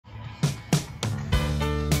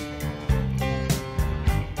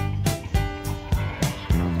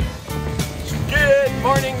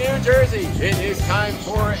morning, New Jersey. It is time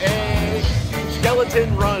for a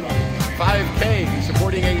Skelton Run 5K,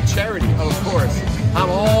 supporting a charity, of course. I'm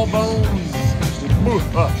all bones.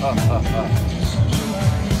 I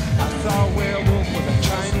saw a werewolf with a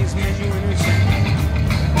Chinese menu in his hand,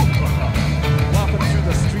 walking through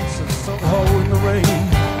the streets of Soho in the rain.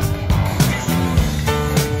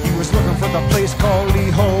 He was looking for the place called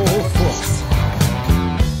Lee Ho Fooks.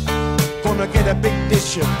 Gonna get a big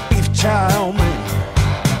dish of beef chow mein.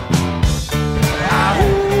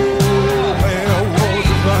 Werewolves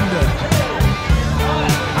of London.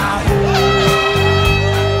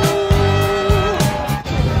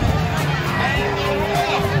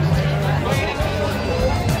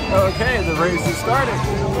 Okay, the race is started.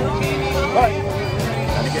 But,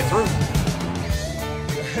 gotta get through.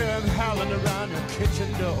 You hear him howling around your kitchen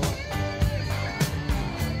door.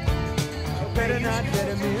 You better not let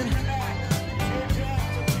him in.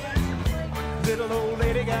 Little old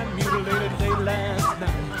lady got mutilated late last night.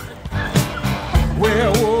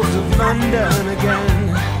 Werewolves of London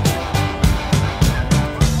again.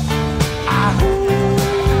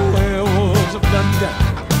 Werewolves of London.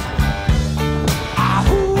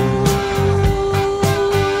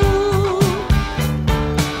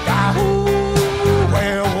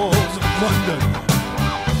 Werewolves of London.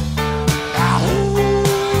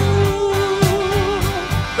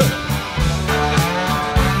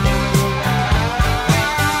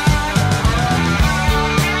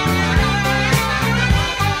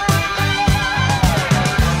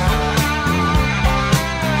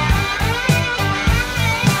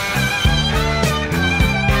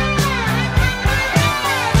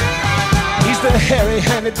 The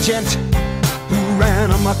hairy-handed gent who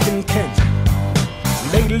ran amok in Kent.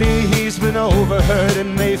 Lately he's been overheard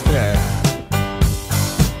in Mayfair.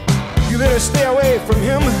 You better stay away from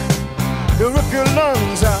him. He'll rip your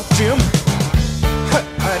lungs out, Jim.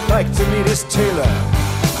 I'd like to meet his tailor.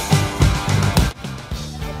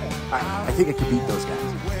 I think I could beat those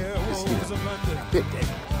guys. Just, you know, bit dead.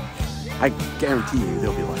 I guarantee you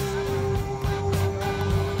they'll be less.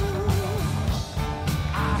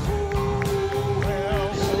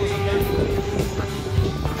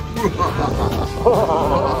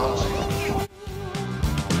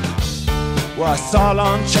 Well, I saw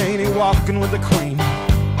Lon Chaney walking with the Queen,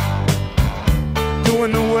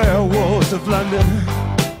 doing the werewolves of London.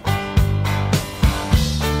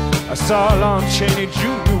 I saw Lon Chaney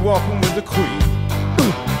Jr. walking with the Queen,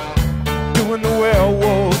 doing the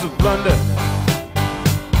werewolves of London.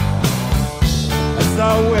 I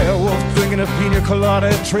saw a werewolf drinking a pina colada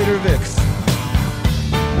at Trader Vic's.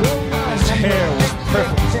 His hair was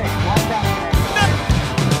perfect.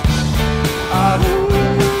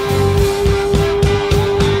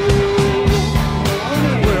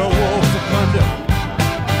 Werewolves of London.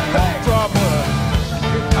 Proper.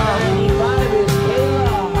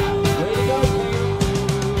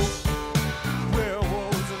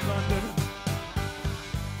 Werewolves of London.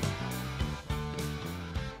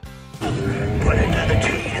 Put another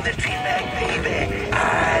tree in the tree bag, baby. I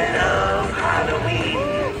love Halloween.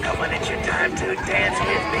 Come on, it's your time to dance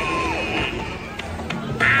with me.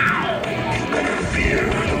 Ow! You better fear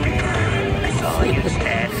the Reaper. I saw you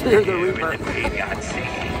standing Fear the here Reaper. in the graveyard singing.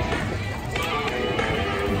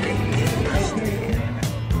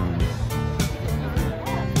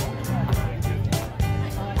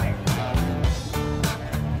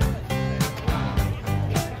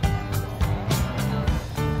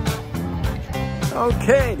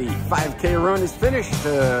 Okay, the 5K run is finished.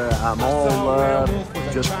 I'm all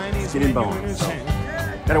just skin and bones. So,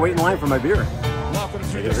 gotta wait in line for my beer.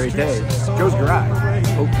 Make it a great day. Joe's Garage.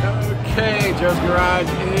 Okay, Joe's Garage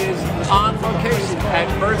is on location at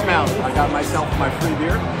Bird's Mouth. I got myself my free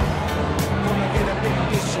beer.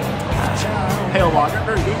 Pale lager,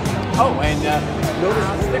 very good. Oh, and notice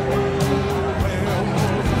the sticker.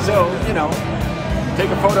 So, you know,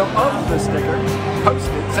 take a photo of the sticker, post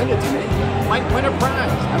it, send it to me. Might win a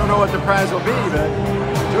prize. I don't know what the prize will be, but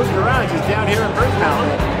Joe's Garage is down here in Bird's Mouth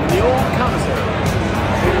in the old commissary.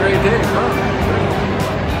 Make a great day.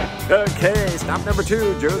 Okay, stop number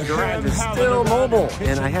 2. Joe's Garage is still mobile,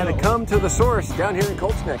 and I had to come to the source down here in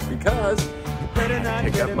Colts Neck because I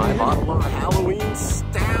picked up my bottle of Halloween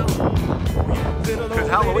Stout. Because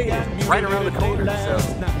Halloween is right around the corner, so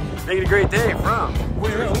make it a great day from.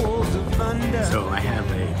 So I have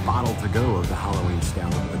a bottle to go of the Halloween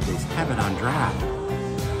Stout, but they have it on draft.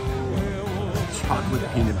 Chocolate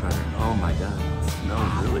peanut butter. Oh my god, it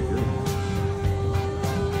smells really good.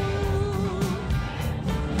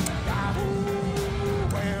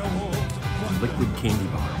 Liquid candy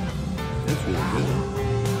bar. That's really good.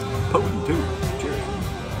 Potent too. Cheers.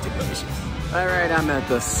 Delicious. Alright, I'm at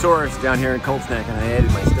the Source down here in Colts Neck and I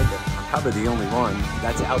added my sticker. I'm probably the only one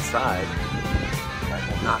that's outside. That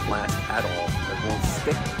will not last at all. That won't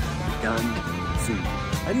stick, gun, soon.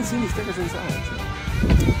 I didn't see any stickers inside. So.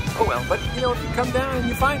 Oh well, but you know, if you come down and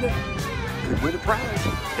you find it, you could win a prize.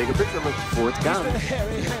 Take a picture of it before it's gone. He's the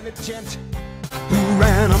hairy-handed gent who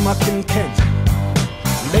ran amok in Kent.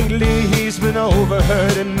 Lately he's been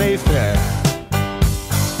overheard in Mayfair.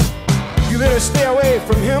 You better stay away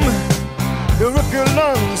from him. He'll rip your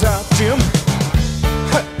lungs out, Jim.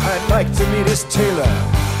 I'd like to meet his tailor.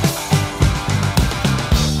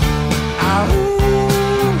 Ahoo,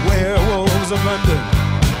 werewolves of London.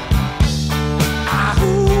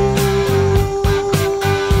 Ahoo,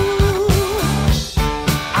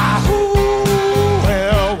 ahoo,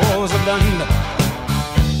 werewolves of London.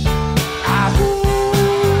 Ahoo.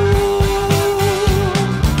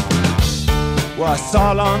 Well, I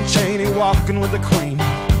saw Lon Chaney walking with the Queen,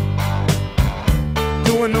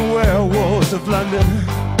 doing the werewolves of London.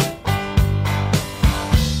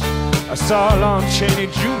 I saw Lon Chaney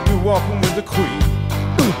Jr. walking with the Queen,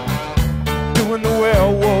 doing the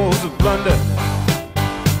werewolves of London.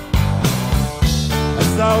 I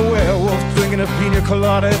saw a werewolf drinking a pina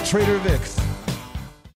colada at Trader Vic's.